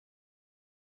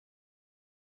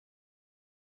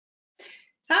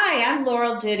Hi, I'm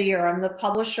Laurel Didier. I'm the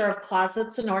publisher of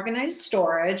Closets and Organized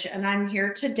Storage, and I'm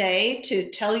here today to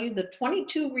tell you the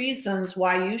 22 reasons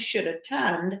why you should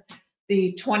attend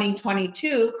the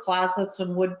 2022 Closets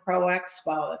and Wood Pro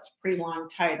Expo. It's a pretty long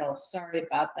title. Sorry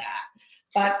about that.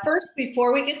 But first,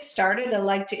 before we get started, I'd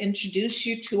like to introduce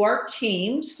you to our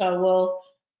team. So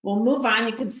we'll move on.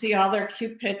 You can see all their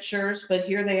cute pictures, but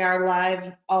here they are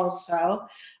live also.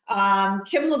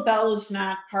 Kim LaBelle is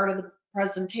not part of the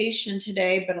presentation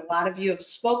today, but a lot of you have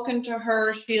spoken to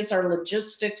her. She is our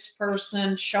logistics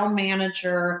person, show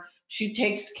manager. She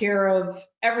takes care of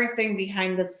everything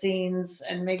behind the scenes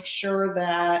and makes sure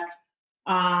that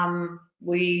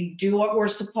we do what we're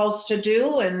supposed to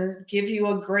do and give you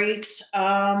a great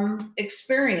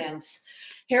experience.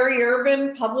 Harry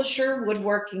Urban, publisher,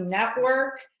 Woodworking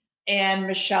Network, and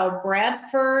Michelle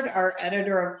Bradford, our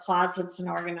editor of Closets and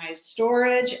Organized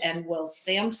Storage, and Will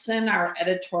Sampson, our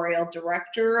editorial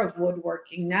director of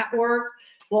Woodworking Network,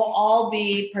 will all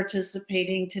be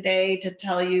participating today to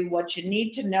tell you what you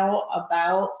need to know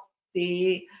about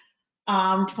the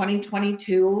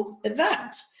 2022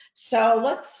 event. So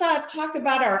let's talk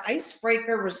about our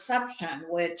icebreaker reception,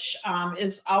 which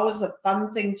is always a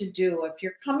fun thing to do. If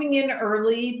you're coming in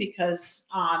early because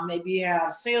maybe you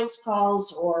have sales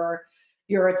calls or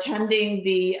you're attending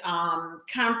the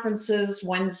conferences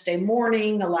Wednesday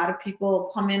morning, a lot of people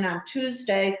come in on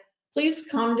Tuesday, please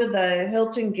come to the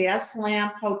Hilton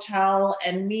Gaslamp Hotel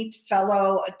and meet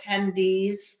fellow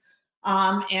attendees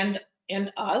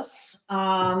and us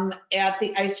at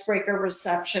the icebreaker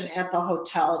reception at the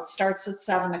hotel. It starts at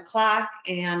 7 o'clock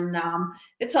and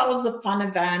it's always a fun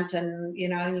event, and you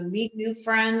meet new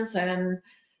friends and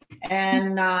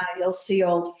you'll see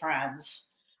old friends.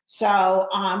 So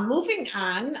moving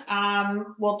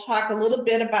on, we'll talk a little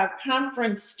bit about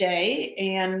conference day,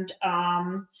 and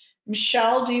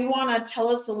Michelle, do you want to tell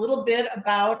us a little bit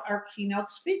about our keynote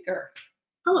speaker?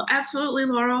 Oh, absolutely,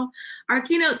 Laurel. Our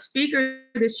keynote speaker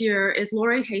this year is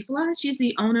Lori Hayfela. She's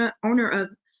the owner of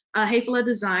Hayfela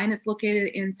Design. It's located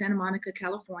in Santa Monica,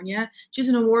 California. She's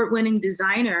an award-winning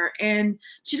designer, and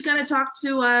she's going to talk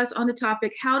to us on the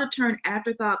topic, how to turn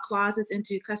afterthought closets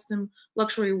into custom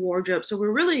luxury wardrobes. So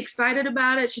we're really excited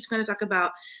about it. She's going to talk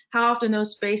about how often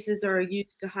those spaces are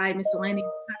used to hide miscellaneous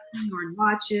or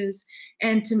watches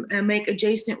and to make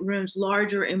adjacent rooms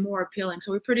larger and more appealing.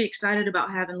 So we're pretty excited about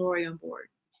having Lori on board.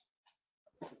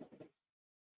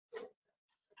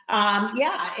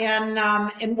 Yeah,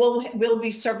 and we'll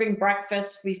be serving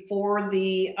breakfast before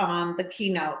the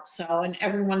keynote. So, and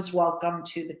everyone's welcome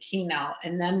to the keynote.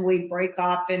 And then we break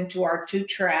off into our two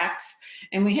tracks,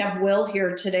 and we have Will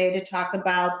here today to talk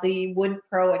about the Wood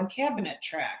Pro and Cabinet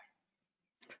track.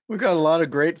 We've got a lot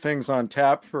of great things on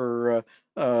tap for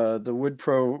the Wood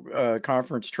Pro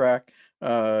conference track.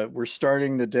 We're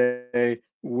starting the day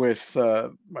with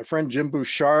my friend Jim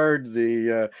Bouchard,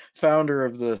 the founder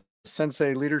of the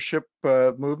Sensei Leadership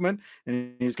movement,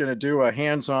 and he's going to do a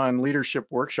hands-on leadership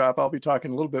workshop. I'll be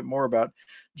talking a little bit more about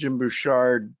Jim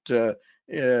Bouchard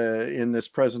in this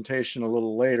presentation a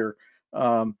little later.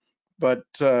 But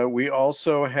we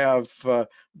also have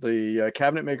the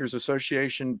Cabinet Makers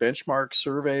Association benchmark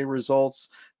survey results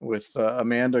with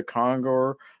Amanda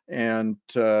Congor and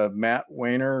Matt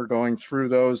Weiner going through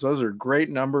those. Those are great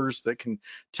numbers that can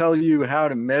tell you how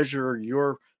to measure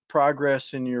your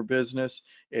progress in your business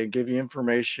and give you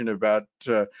information about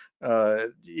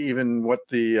even what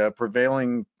the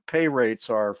prevailing pay rates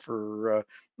are for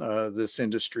this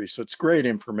industry. So it's great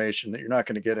information that you're not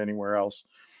going to get anywhere else.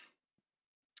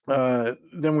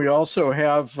 Then we also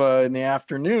have in the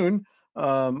afternoon,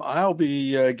 I'll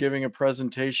be giving a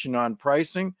presentation on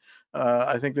pricing.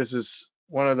 I think this is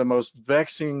one of the most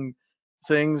vexing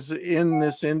things in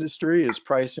this industry is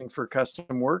pricing for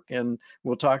custom work, and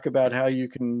we'll talk about how you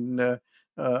can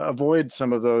avoid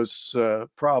some of those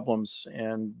problems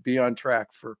and be on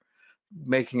track for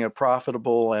making a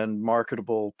profitable and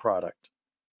marketable product.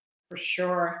 For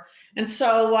sure. And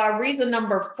so reason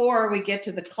number 4, we get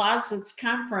to the Closets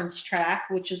conference track,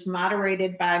 which is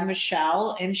moderated by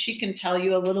Michelle, and she can tell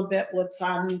you a little bit what's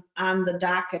on the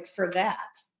docket for that.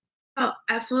 Oh,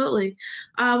 absolutely.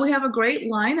 We have a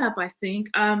great lineup, I think,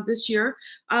 this year.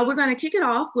 We're going to kick it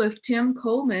off with Tim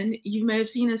Coleman. You may have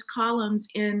seen his columns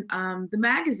in the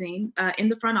magazine in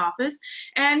the front office,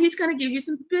 and he's going to give you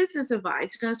some business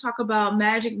advice. He's going to talk about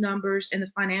magic numbers and the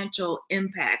financial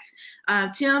impacts.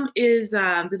 Tim is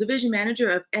the division manager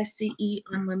of SCE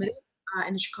Unlimited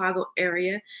in the Chicago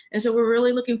area. And so we're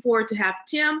really looking forward to have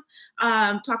Tim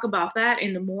talk about that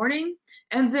in the morning.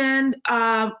 And then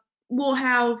we'll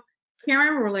have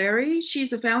Karen Roleri. She's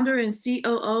the founder and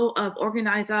COO of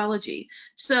Organizology.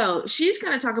 So she's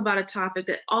going to talk about a topic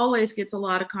that always gets a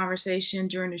lot of conversation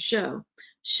during the show.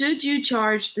 Should you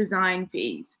charge design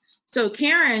fees? So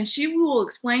Karen, she will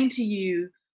explain to you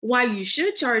why you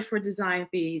should charge for design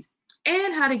fees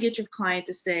and how to get your client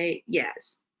to say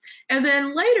yes. And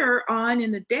then later on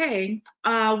in the day,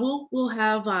 we'll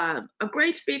have a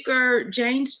great speaker,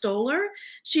 Jane Stoller.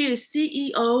 She is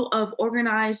CEO of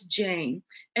Organize Jane.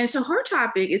 And so her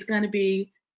topic is going to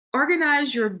be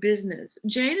organize your business.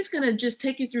 Jane is going to just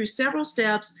take you through several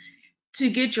steps to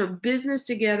get your business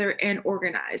together and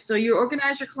organized. So you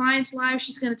organize your client's life.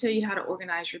 She's going to tell you how to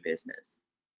organize your business.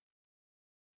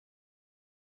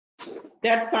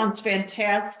 That sounds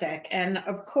fantastic. And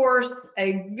of course,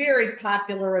 a very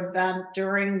popular event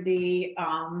during the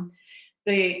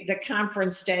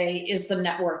conference day is the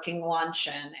networking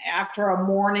luncheon. After a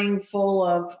morning full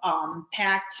of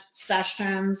packed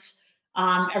sessions,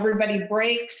 everybody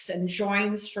breaks and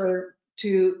joins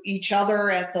to each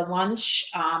other at the lunch.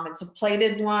 It's a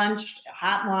plated lunch, a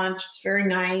hot lunch. It's very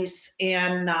nice,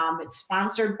 and it's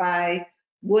sponsored by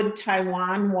Wood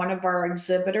Taiwan, one of our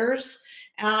exhibitors.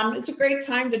 It's a great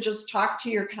time to just talk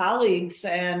to your colleagues,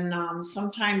 and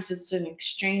sometimes it's an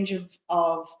exchange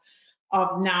of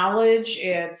knowledge,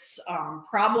 it's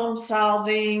problem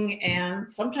solving, and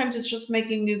sometimes it's just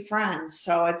making new friends.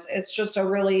 So it's just a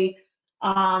really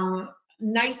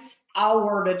nice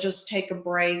hour to just take a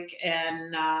break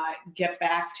and get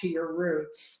back to your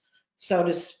roots, so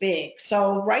to speak.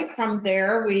 So right from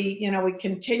there, we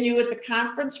continue with the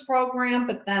conference program,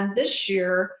 but then this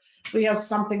year we have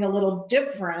something a little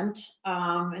different.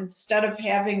 Instead of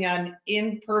having an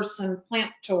in-person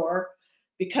plant tour,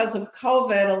 because of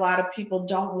COVID, a lot of people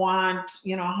don't want,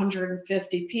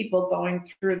 150 people going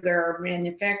through their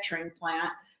manufacturing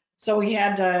plant. So we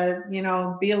had to,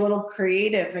 be a little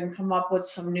creative and come up with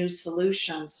some new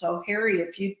solutions. So Harry,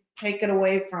 if you take it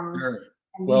away from Sure.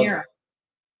 here. Well,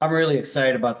 I'm really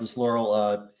excited about this,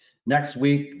 Laurel. Next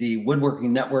week, the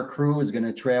Woodworking Network crew is going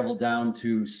to travel down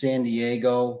to San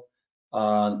Diego,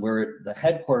 where the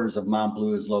headquarters of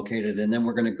Montbleu is located, and then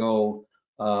we're going to go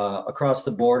across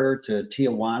the border to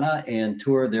Tijuana and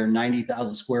tour their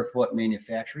 90,000 square foot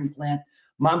manufacturing plant.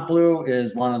 Montbleu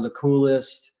is one of the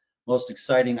coolest, most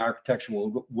exciting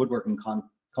architectural woodworking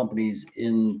companies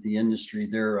in the industry.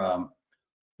 They're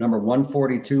number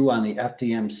 142 on the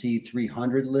FDMC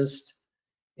 300 list.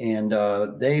 And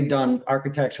they've done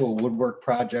architectural woodwork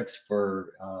projects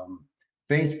for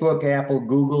Facebook, Apple,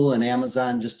 Google, and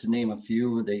Amazon, just to name a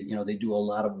few. They do a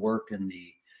lot of work in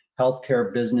the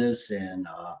healthcare business and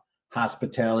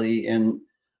hospitality. And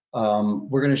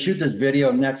we're going to shoot this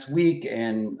video next week,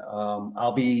 and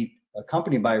I'll be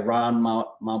accompanied by Ron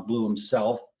Montbleu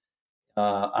himself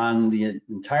on the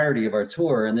entirety of our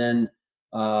tour. And then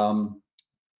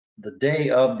the day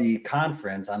of the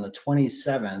conference, on the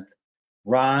 27th,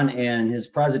 Ron and his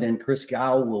president, Chris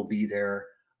Gow, will be there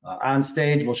on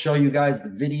stage. We'll show you guys the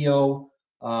video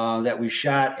that we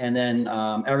shot, and then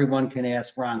everyone can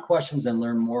ask Ron questions and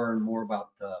learn more and more about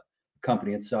the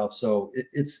company itself. So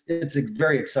it's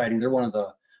very exciting. They're one of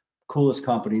the coolest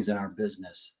companies in our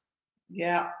business.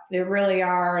 Yeah, they really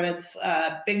are. And it's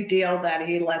a big deal that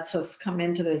he lets us come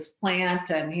into this plant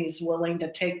and he's willing to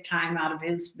take time out of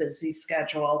his busy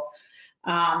schedule.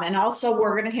 And also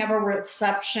we're going to have a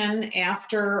reception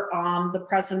after the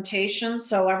presentation,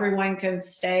 so everyone can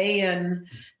stay and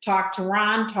talk to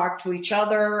Ron, talk to each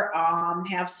other,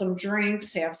 have some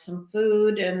drinks, have some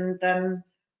food, and then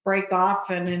break off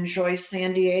and enjoy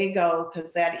San Diego,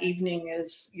 because that evening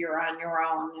you're on your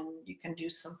own and you can do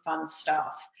some fun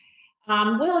stuff.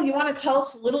 Will, you want to tell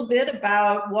us a little bit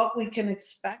about what we can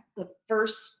expect the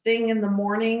first thing in the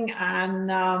morning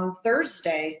on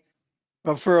Thursday?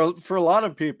 Well, for a lot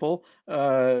of people,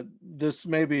 this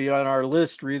may be on our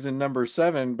list, reason number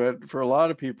 7, but for a lot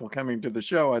of people coming to the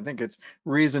show, I think it's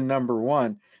reason number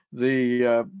 1.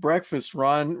 The breakfast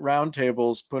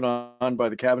roundtables put on by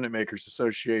the Cabinet Makers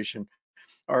Association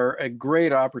are a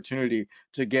great opportunity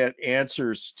to get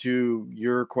answers to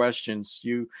your questions.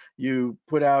 You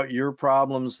put out your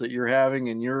problems that you're having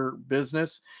in your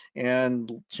business,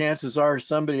 and chances are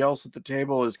somebody else at the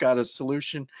table has got a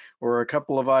solution or a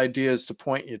couple of ideas to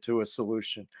point you to a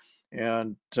solution.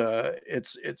 And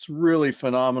it's really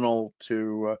phenomenal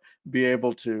to be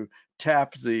able to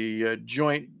tap the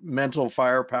joint mental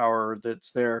firepower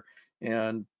that's there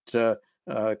and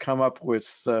come up with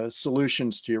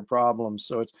solutions to your problems.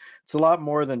 So it's a lot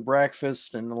more than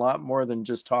breakfast and a lot more than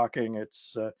just talking.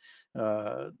 It's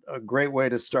a great way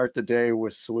to start the day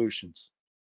with solutions.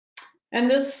 And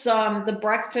this, the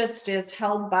breakfast is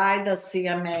held by the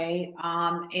CMA,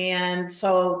 and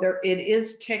so it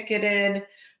is ticketed.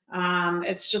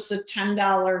 It's just a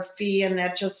 $10 fee, and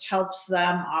that just helps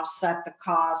them offset the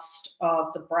cost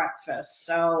of the breakfast.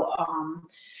 So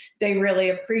they really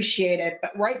appreciate it.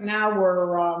 But right now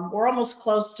we're almost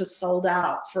close to sold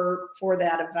out for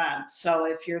that event. So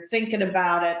if you're thinking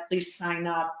about it, please sign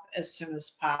up as soon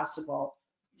as possible.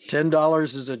 $10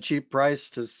 is a cheap price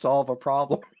to solve a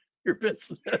problem in your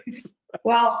business.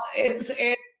 Well, it's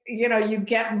you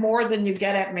get more than you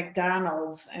get at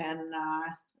McDonald's, and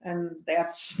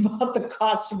that's about the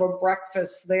cost of a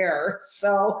breakfast there.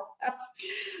 So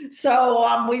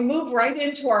we move right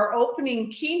into our opening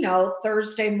keynote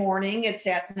Thursday morning. It's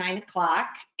at 9 o'clock,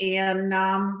 and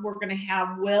we're going to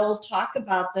have Will talk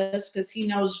about this because he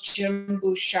knows Jim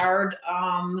Bouchard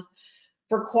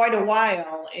for quite a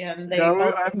while, and they Yeah,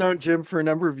 both. I've known Jim for a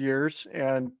number of years,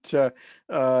 and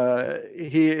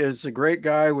he is a great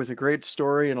guy with a great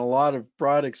story and a lot of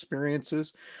broad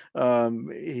experiences.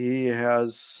 He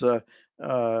has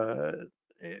uh,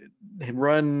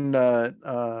 run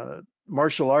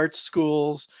martial arts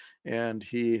schools, and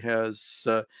he has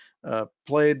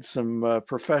played some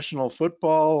professional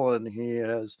football, and he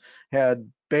has had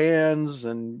bands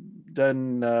and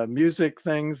done music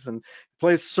things, and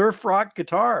plays surf rock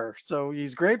guitar, so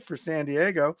he's great for San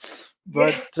Diego.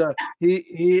 But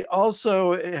he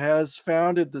also has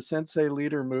founded the Sensei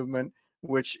Leader movement,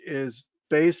 which is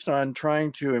based on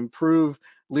trying to improve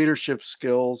leadership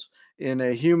skills in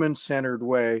a human-centered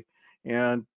way.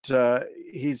 And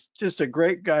he's just a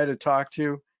great guy to talk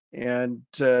to and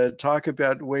talk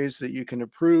about ways that you can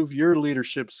improve your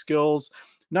leadership skills,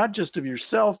 not just of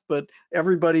yourself, but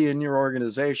everybody in your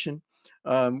organization.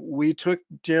 We took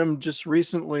Jim just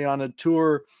recently on a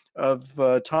tour of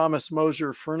Thomas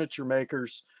Mosier Furniture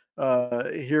Makers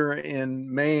here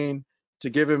in Maine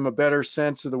to give him a better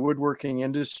sense of the woodworking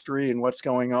industry and what's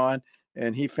going on.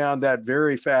 And he found that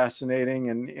very fascinating,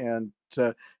 and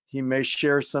he may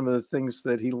share some of the things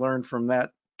that he learned from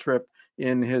that trip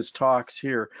in his talks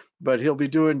here. But he'll be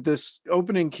doing this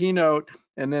opening keynote,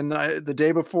 and then the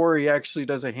day before he actually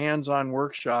does a hands-on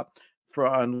workshop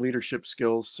on leadership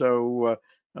skills. So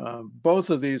both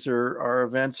of these are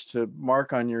events to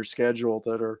mark on your schedule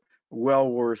that are well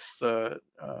worth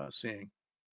seeing.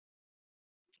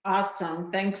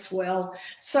 Awesome. Thanks, Will.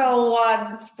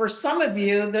 So for some of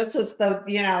you, this is the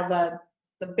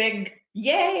big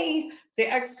yay, the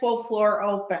expo floor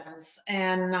opens,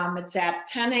 and it's at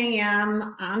 10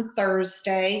 a.m. on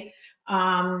Thursday.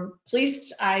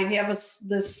 Please, I have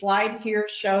this slide here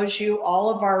shows you all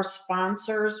of our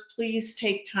sponsors. Please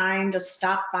take time to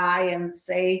stop by and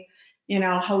say,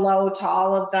 hello to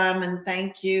all of them and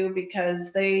thank you,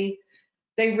 because they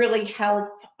really help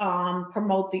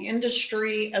promote the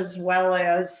industry, as well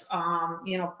as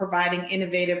providing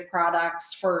innovative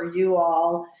products for you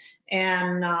all,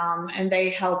 and they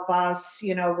help us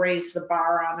raise the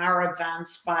bar on our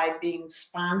events by being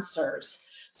sponsors.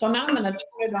 So now I'm going to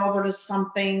turn it over to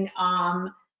something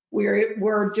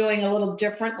we're doing a little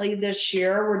differently this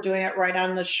year. We're doing it right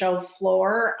on the show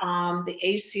floor. The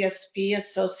ACSP,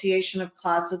 Association of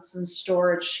Closets and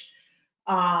Storage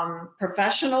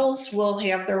professionals, will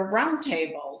have their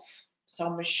roundtables. So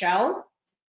Michelle?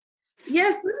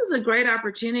 Yes, this is a great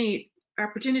opportunity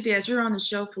as you're on the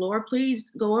show floor. Please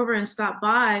go over and stop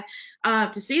by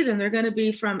to see them. They're going to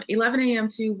be from 11 a.m.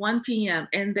 to 1 p.m.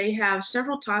 and they have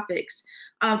several topics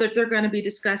that they're going to be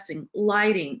discussing: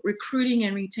 lighting, recruiting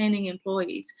and retaining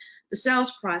employees, the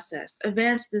sales process,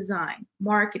 events design,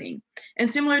 marketing.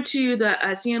 And similar to the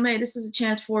CMA, this is a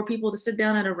chance for people to sit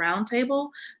down at a round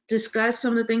table, discuss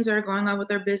some of the things that are going on with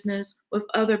their business with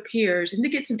other peers, and to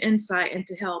get some insight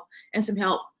and some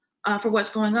help for what's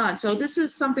going on. So this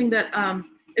is something that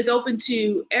is open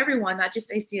to everyone, not just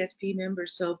ACSP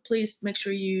members. So please make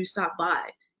sure you stop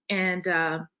by and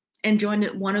join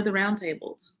one of the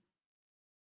roundtables.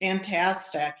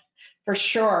 Fantastic, for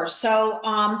sure. So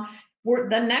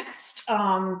the next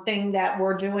thing that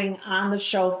we're doing on the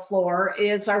show floor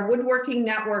is our Woodworking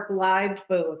Network live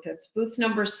booth. It's booth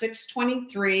number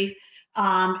 623.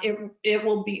 It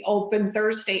will be open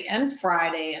Thursday and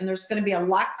Friday, and there's going to be a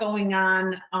lot going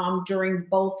on during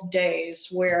both days,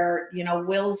 where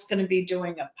Will's going to be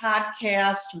doing a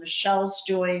podcast, Michelle's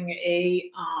doing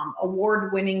a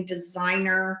award-winning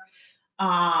designer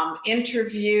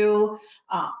interview.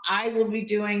 I will be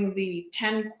doing the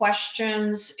 10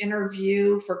 questions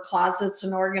interview for closets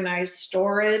and organized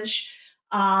storage,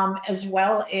 as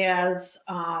well as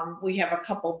we have a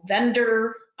couple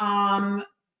vendor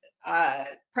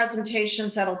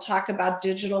presentations that'll talk about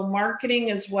digital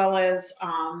marketing, as well as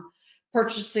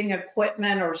purchasing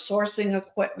equipment or sourcing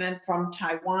equipment from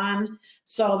Taiwan.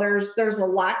 So there's a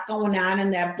lot going on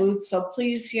in that booth. So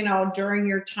please, during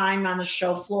your time on the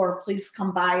show floor, please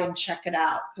come by and check it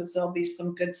out because there'll be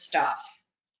some good stuff.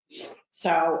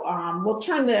 So we'll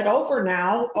turn that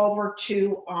over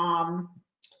to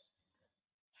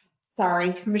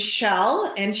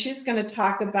Michelle, and she's going to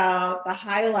talk about the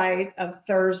highlight of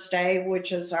Thursday,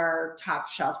 which is our Top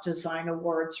Shelf Design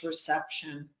Awards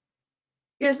reception.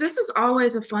 Yes, this is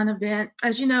always a fun event.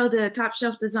 As you know, the Top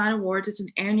Shelf Design Awards, it's an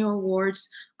annual awards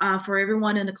for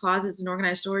everyone in the closets and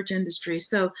organized storage industry.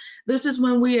 So this is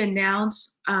when we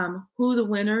announce who the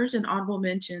winners and honorable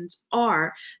mentions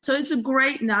are. So it's a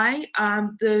great night.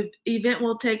 The event,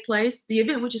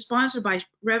 which is sponsored by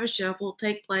Revachef, will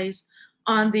take place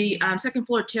on the second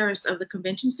floor terrace of the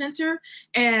convention center.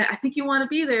 And I think you want to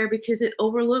be there because it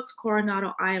overlooks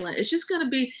Coronado Island. It's just going to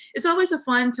be, it's always a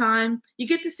fun time. You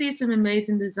get to see some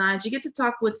amazing designs. You get to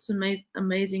talk with some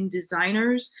amazing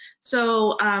designers.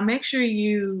 So make sure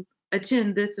you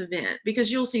attend this event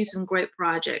because you'll see some great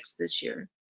projects this year.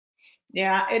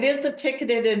 Yeah, it is a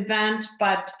ticketed event,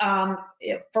 but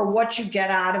for what you get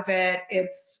out of it,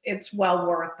 it's well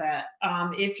worth it.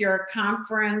 If you're a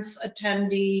conference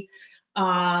attendee,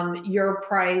 your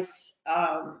price,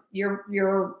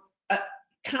 your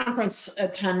conference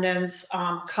attendance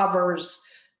covers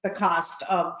the cost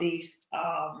of these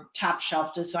top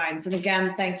shelf designs. And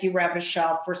again, thank you,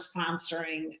 Revachef, for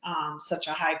sponsoring such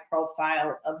a high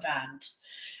profile event.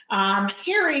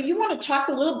 Harry, you want to talk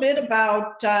a little bit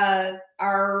about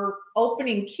our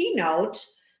opening keynote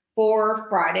for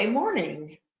Friday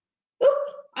morning? Oop,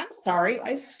 I'm sorry,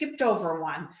 I skipped over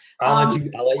one. I'll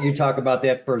let you talk about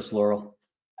that first, Laurel.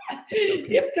 Okay.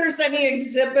 If there's any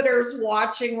exhibitors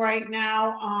watching right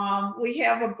now, we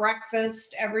have a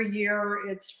breakfast every year.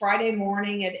 It's Friday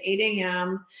morning at 8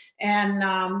 a.m.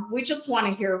 And we just want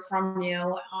to hear from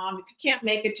you. If you can't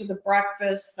make it to the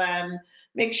breakfast, then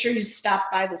make sure you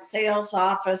stop by the sales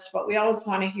office. But we always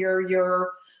want to hear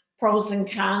your pros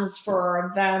and cons for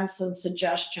our events and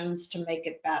suggestions to make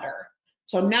it better.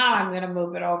 So now I'm going to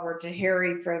move it over to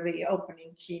Harry for the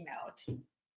opening keynote.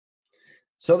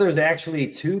 So there's actually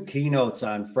two keynotes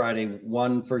on Friday,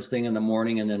 one first thing in the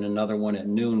morning and then another one at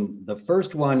noon. The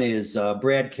first one is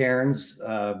Brad Cairns.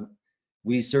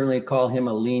 We certainly call him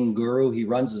a lean guru. He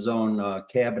runs his own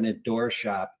cabinet door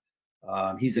shop.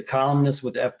 He's a columnist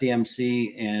with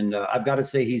FDMC, and I've got to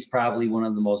say he's probably one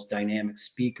of the most dynamic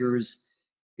speakers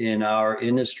in our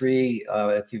industry.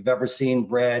 If you've ever seen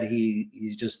Brad,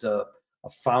 he's just a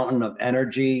fountain of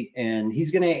energy, and he's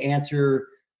going to answer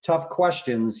tough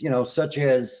questions, such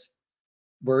as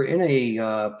we're in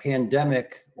a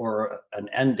pandemic or an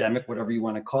endemic, whatever you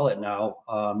want to call it now.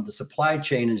 The supply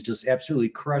chain is just absolutely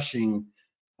crushing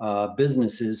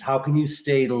businesses. How can you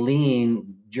stay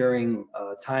lean during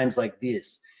times like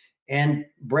this? And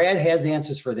Brad has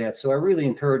answers for that. So I really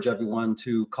encourage everyone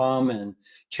to come and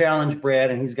challenge Brad,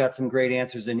 and he's got some great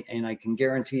answers, and I can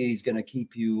guarantee he's going to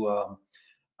keep you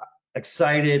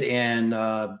excited and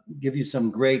give you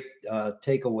some great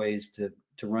takeaways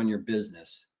to run your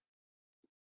business.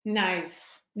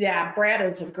 Nice. Yeah, Brad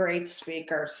is a great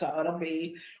speaker, so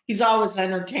he's always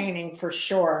entertaining for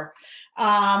sure.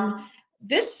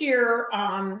 This year,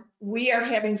 we are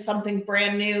having something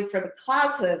brand new for the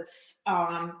Closets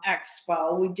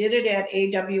Expo. We did it at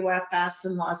AWFS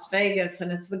in Las Vegas, and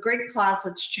it's the Great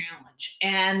Closets Challenge.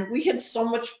 And we had so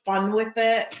much fun with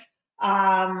it.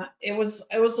 It was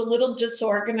a little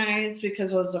disorganized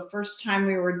because it was the first time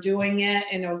we were doing it,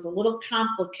 and it was a little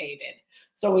complicated.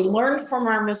 So we learned from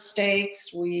our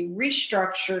mistakes, we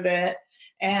restructured it,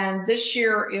 and this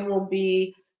year it will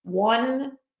be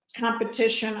one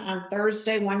competition on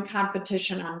Thursday, one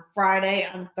competition on Friday.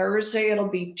 On Thursday, it'll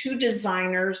be two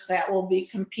designers that will be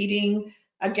competing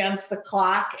against the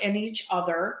clock and each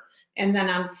other. And then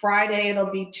on Friday,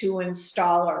 it'll be two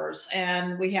installers.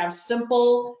 And we have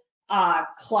simple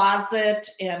closet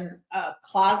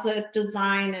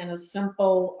design and a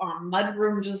simple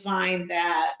mudroom design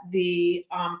that the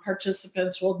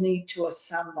participants will need to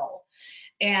assemble.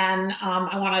 And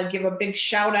I want to give a big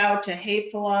shout out to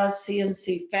Hayfala,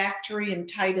 CNC Factory, and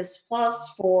Titus Plus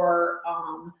for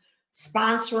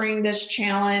sponsoring this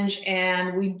challenge.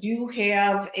 And we do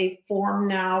have a form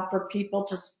now for people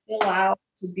to fill out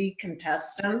to be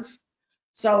contestants.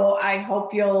 So I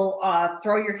hope you'll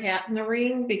throw your hat in the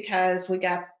ring because we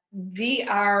got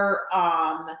VR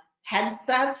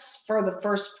headsets for the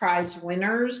first prize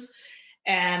winners,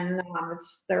 and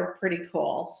they're pretty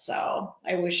cool. So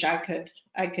I wish I could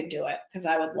do it because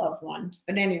I would love one.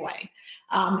 But anyway,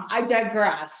 I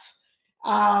digress.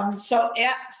 So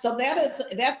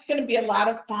that's going to be a lot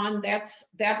of fun. That's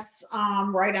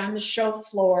right on the show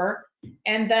floor.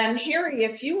 And then Harry,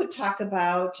 if you would talk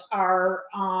about our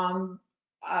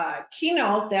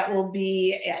keynote that will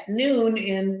be at noon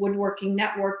in Woodworking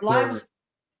Network Live. Sure.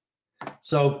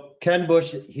 So Ken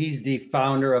Bush, he's the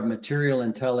founder of Material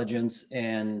Intelligence,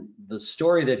 and the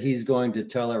story that he's going to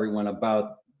tell everyone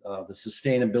about the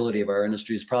sustainability of our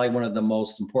industry is probably one of the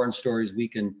most important stories we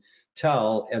can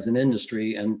tell as an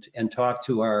industry and talk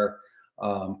to our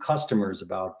customers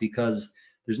about, because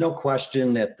there's no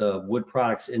question that the wood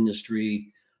products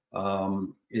industry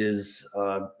is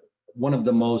one of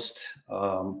the most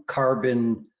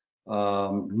carbon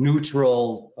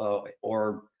neutral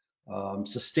or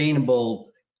sustainable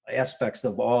aspects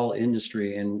of all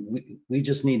industry, and we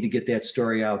just need to get that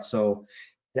story out. So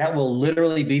that will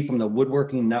literally be from the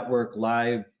Woodworking Network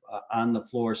live on the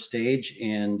floor stage.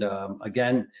 And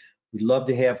again, we'd love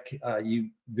to have you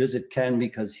visit Ken,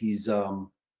 because he's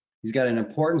got an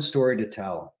important story to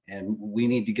tell, and we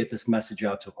need to get this message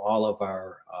out to all of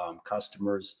our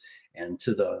customers and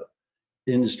to the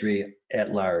industry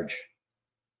at large.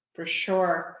 For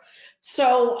sure.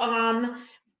 So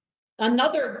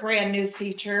another brand new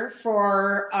feature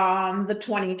for the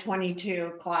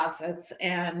 2022 Closets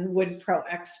and Wood Pro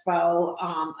Expo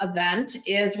event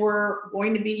is we're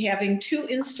going to be having 2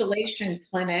 installation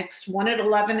clinics, one at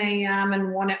 11 a.m.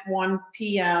 and one at 1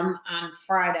 p.m. on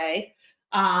Friday.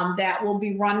 That will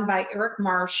be run by Eric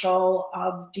Marshall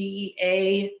of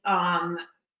DEA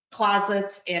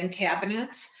Closets and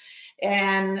Cabinets.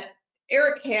 And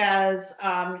Eric has,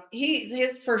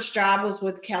 his first job was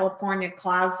with California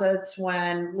Closets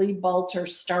when Lee Bolter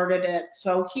started it.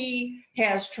 So he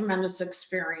has tremendous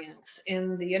experience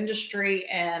in the industry.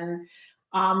 And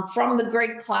from the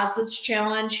Great Closets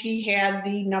Challenge, he had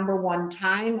the #1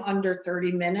 time under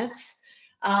 30 minutes.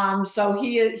 So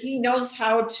he knows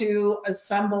how to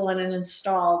assemble and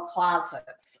install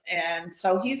closets. And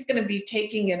so he's going to be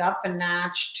taking it up a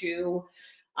notch to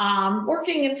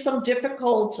working in some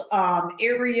difficult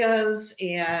areas,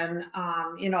 and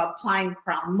applying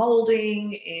crown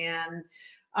molding, and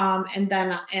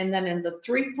then in the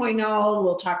 3.0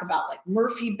 we'll talk about like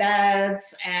Murphy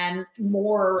beds and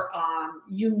more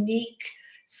unique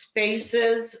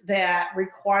spaces that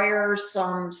require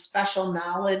some special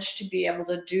knowledge to be able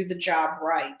to do the job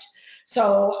right.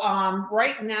 So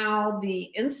right now the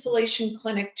Installation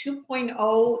Clinic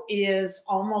 2.0 is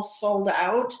almost sold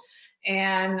out.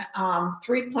 And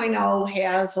 3.0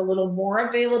 has a little more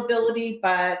availability,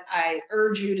 but I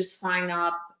urge you to sign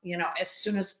up, as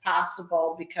soon as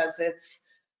possible, because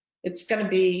it's going to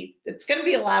be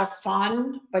a lot of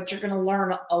fun, but you're going to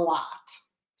learn a lot.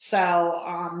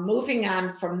 So moving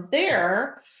on from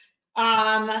there,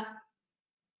 the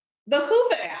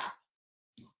Whova app.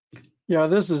 Yeah,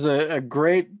 this is a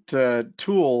great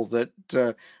tool that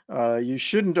you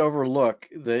shouldn't overlook.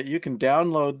 That you can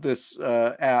download this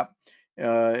app,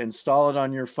 install it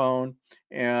on your phone,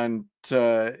 and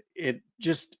it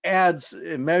just adds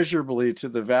immeasurably to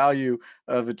the value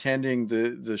of attending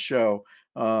the show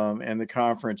and the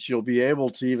conference. You'll be able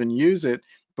to even use it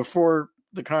before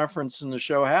the conference and the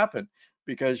show happen,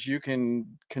 because you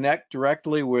can connect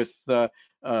directly with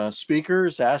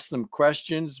speakers, ask them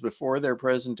questions before their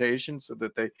presentation so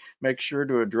that they make sure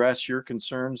to address your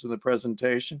concerns in the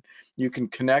presentation. You can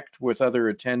connect with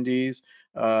other attendees.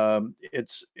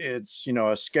 It's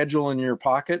a schedule in your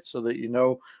pocket so that you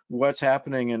know what's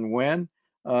happening and when.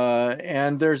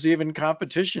 And there's even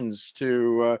competitions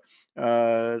to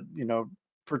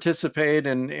participate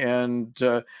and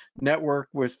network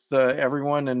with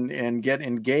everyone and get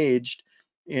engaged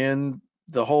in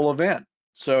the whole event.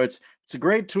 So it's a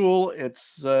great tool.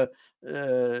 It's a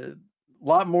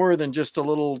lot more than just a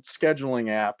little scheduling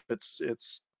app.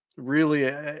 It's really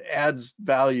adds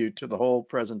value to the whole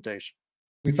presentation.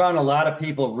 We found a lot of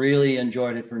people really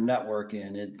enjoyed it for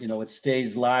networking. It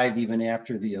stays live even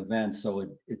after the event, so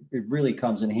it really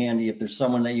comes in handy if there's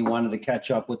someone that you wanted to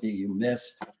catch up with that you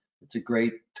missed. It's a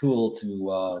great tool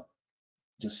to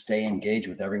just stay engaged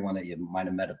with everyone that you might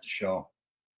have met at the show.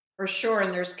 For sure,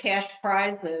 and there's cash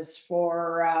prizes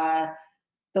for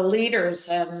the leaders,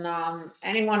 and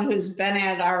anyone who's been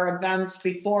at our events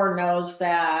before knows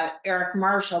that Eric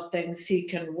Marshall thinks he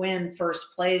can win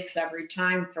first place every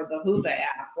time for the Whova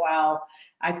app. Well,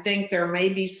 I think there may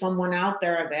be someone out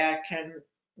there that can,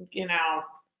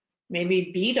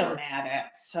 maybe beat him at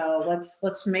it. So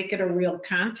let's make it a real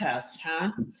contest,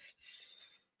 huh?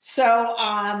 So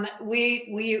we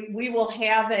will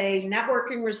have a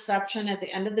networking reception at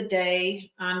the end of the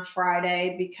day on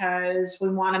Friday, because we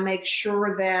want to make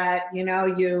sure that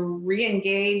you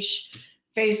re-engage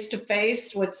face to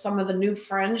face with some of the new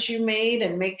friends you made,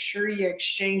 and make sure you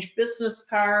exchange business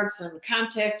cards and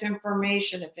contact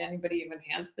information if anybody even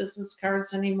has business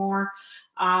cards anymore.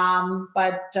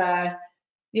 But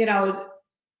you know,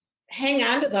 hang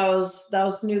on to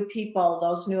those new people,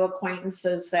 those new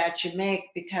acquaintances that you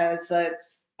make, because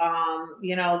it's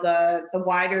you know, the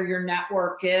wider your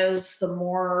network is, the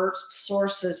more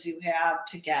sources you have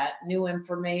to get new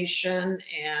information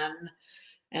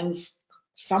and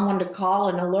someone to call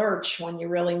and alert when you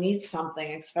really need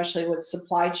something, especially with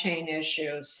supply chain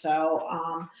issues.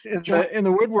 So In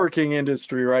the woodworking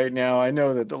industry right now, I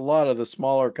know that a lot of the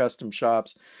smaller custom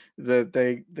shops that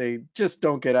they just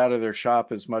don't get out of their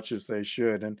shop as much as they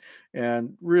should.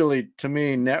 And really, to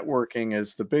me, networking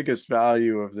is the biggest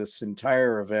value of this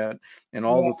entire event and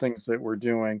all the things that we're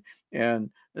doing.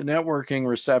 And the networking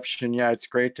reception, yeah, it's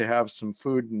great to have some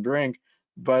food and drink,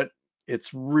 but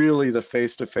it's really the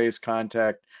face-to-face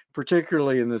contact,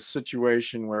 particularly in this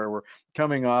situation where we're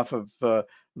coming off of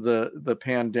the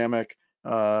pandemic,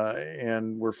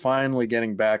 and we're finally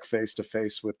getting back face to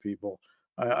face with people.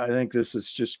 I think this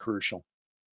is just crucial.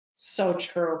 so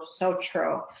true, so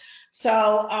true.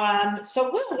 So,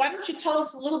 so Will, why don't you tell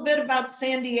us a little bit about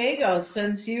San Diego,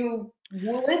 since you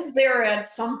lived there at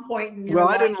some point in your Well,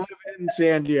 I life? didn't live in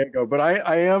San Diego, but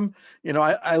I am,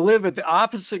 I live at the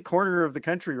opposite corner of the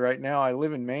country right now. I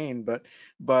live in Maine,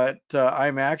 but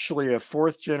I'm actually a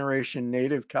fourth generation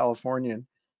native Californian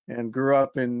and grew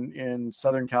up in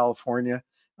Southern California,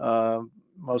 uh,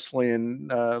 mostly in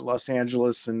Los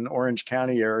Angeles and Orange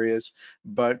County areas.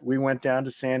 But we went down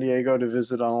to San Diego to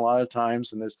visit on a lot of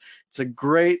times, and it's a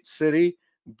great city,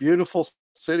 beautiful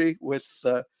city with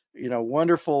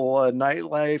wonderful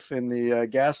nightlife in the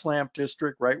Gaslamp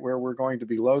district, right where we're going to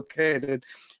be located.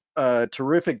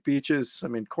 Terrific beaches. I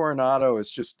mean, Coronado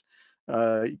is just,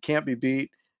 you can't be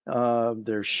beat.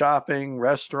 There's shopping,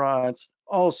 restaurants,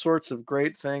 all sorts of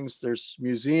great things. There's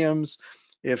museums.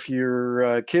 If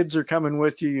your kids are coming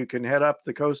with you, you can head up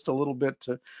the coast a little bit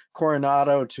to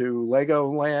Coronado to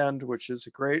Legoland, which is a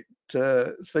great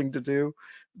thing to do.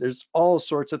 There's all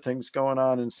sorts of things going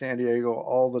on in San Diego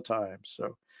all the time.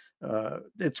 So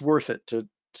it's worth it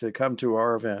to come to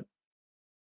our event.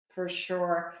 For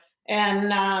sure.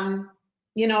 And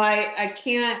you know, I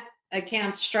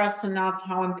can't stress enough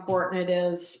how important it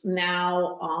is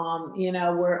now. You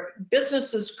know, where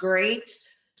business is great,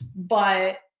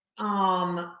 but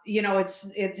you know,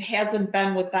 it hasn't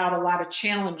been without a lot of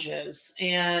challenges.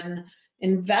 And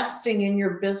investing in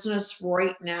your business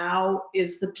right now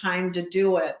is the time to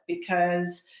do it,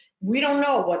 because we don't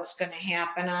know what's going to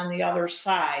happen on the other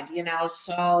side, you know.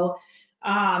 So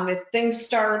if things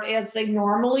start as they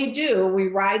normally do, we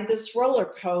ride this roller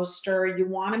coaster. You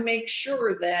want to make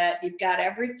sure that you've got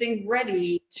everything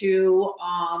ready to,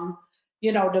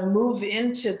 you know, to move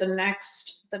into the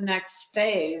next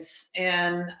phase,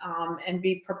 and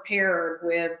be prepared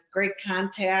with great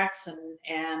contacts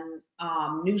and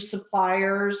new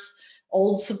suppliers,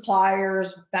 old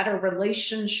suppliers, better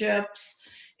relationships,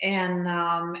 and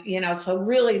you know, so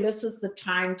really this is the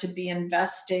time to be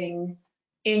investing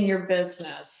in your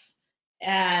business.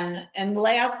 And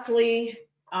lastly,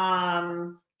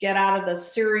 get out of the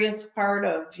serious part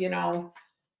of, you know,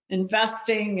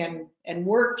 investing and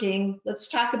working. Let's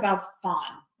talk about fun,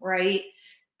 right?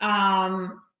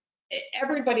 Um,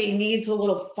 Everybody needs a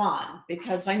little fun,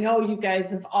 because I know you guys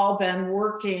have all been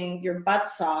working your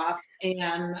butts off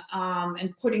and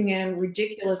putting in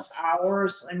ridiculous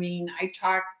hours. I mean, I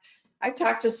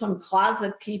talk to some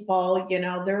closet people, you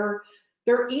know,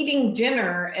 they're eating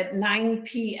dinner at 9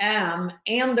 p.m.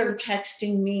 and they're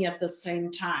texting me at the same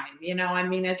time. You know, I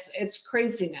mean, it's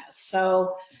craziness.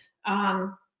 So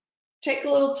take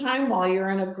a little time while you're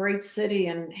in a great city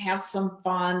and have some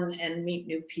fun and meet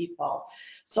new people.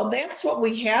 So that's what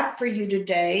we have for you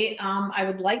today. I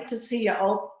would like to see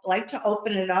you like to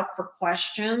open it up for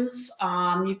questions.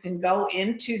 You can go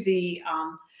into the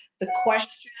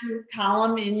question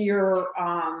column in your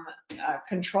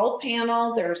control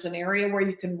panel. There's an area where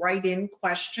you can write in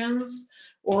questions,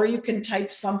 or you can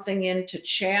type something into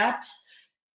chat.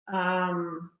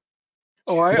 Um,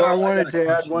 Oh, I Laura, I got wanted a to add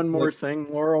question. one more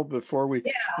thing, Laurel, before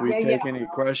yeah, we yeah, take any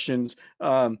questions.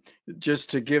 Just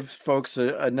to give folks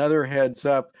another heads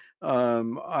up,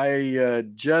 I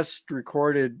just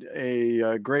recorded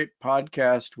a great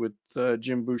podcast with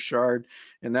Jim Bouchard,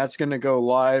 and that's going to go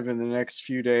live in the next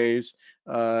few days.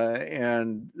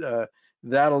 And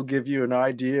that'll give you an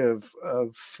idea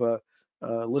of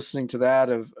listening to that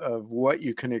of what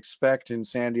you can expect in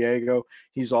San Diego.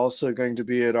 He's also going to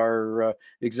be at our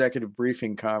executive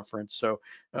briefing conference. So,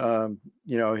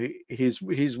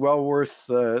 he's well worth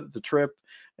the trip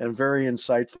and very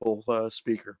insightful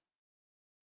speaker.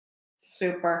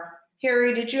 Super.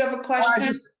 Harry, did you have a I question?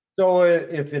 just, so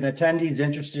if an attendee's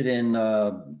interested in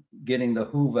getting the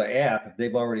Whova app, if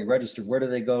they've already registered, where do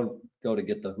they go to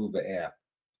get the Whova app?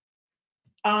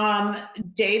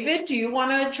 David, do you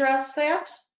want to address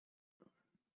that?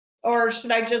 Or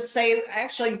should I just say,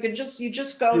 actually, you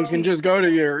just go You to. can just go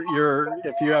to your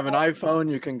if you have an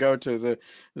iPhone, you can go to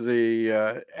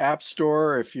the App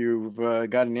Store. If you've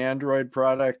got an Android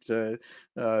product,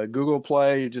 Google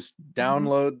Play, you just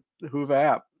download the Whova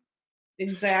app.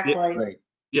 Exactly. Right.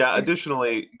 Yeah,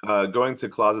 additionally, going to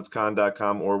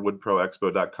closetscon.com or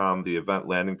woodproexpo.com, the event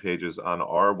landing pages on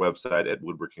our website at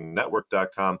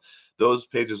woodworkingnetwork.com, those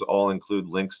pages all include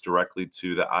links directly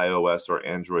to the iOS or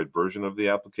Android version of the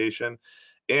application.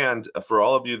 And for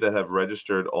all of you that have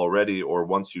registered already, or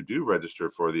once you do register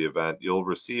for the event, you'll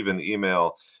receive an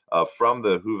email from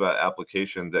the Whova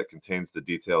application that contains the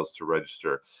details to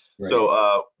register. Right.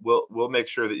 So we'll make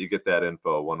sure that you get that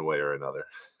info one way or another.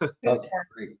 Okay,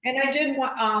 great. And I did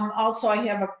want, also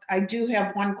I do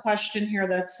have one question here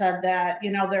that said that,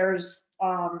 there's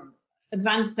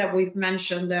events that we've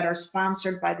mentioned that are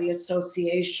sponsored by the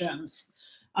associations,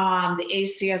 the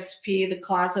ACSP, the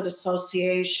Closet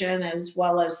Association, as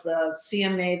well as the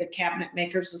CMA, the Cabinet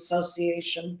Makers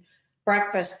Association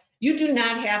breakfast. You do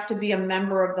not have to be a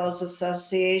member of those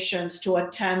associations to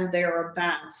attend their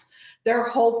events. They're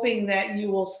hoping that you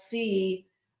will see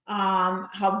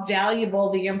how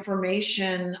valuable the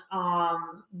information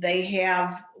they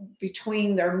have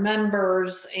between their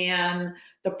members and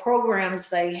the programs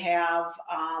they have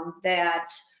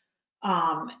that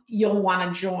you'll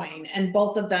want to join. And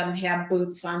both of them have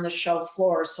booths on the show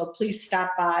floor. So please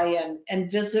stop by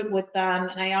and visit with them.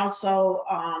 And I also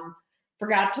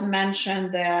forgot to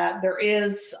mention that there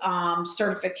is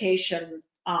certification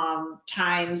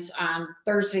times on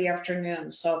Thursday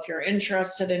afternoon. So if you're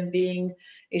interested in being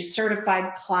a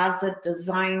certified closet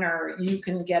designer, you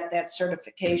can get that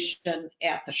certification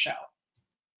at the show.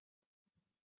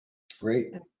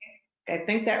 Great. I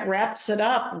think that wraps it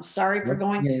up. I'm sorry for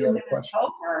going Any 2 other minutes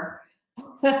questions?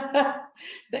 over.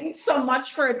 Thanks so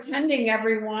much for attending,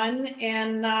 everyone.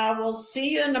 And we'll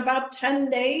see you in about 10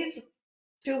 days.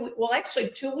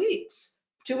 Actually 2 weeks.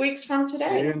 2 weeks from See you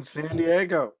today. in San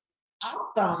Diego.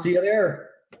 Awesome. See you there.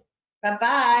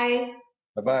 Bye-bye.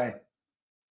 Bye-bye.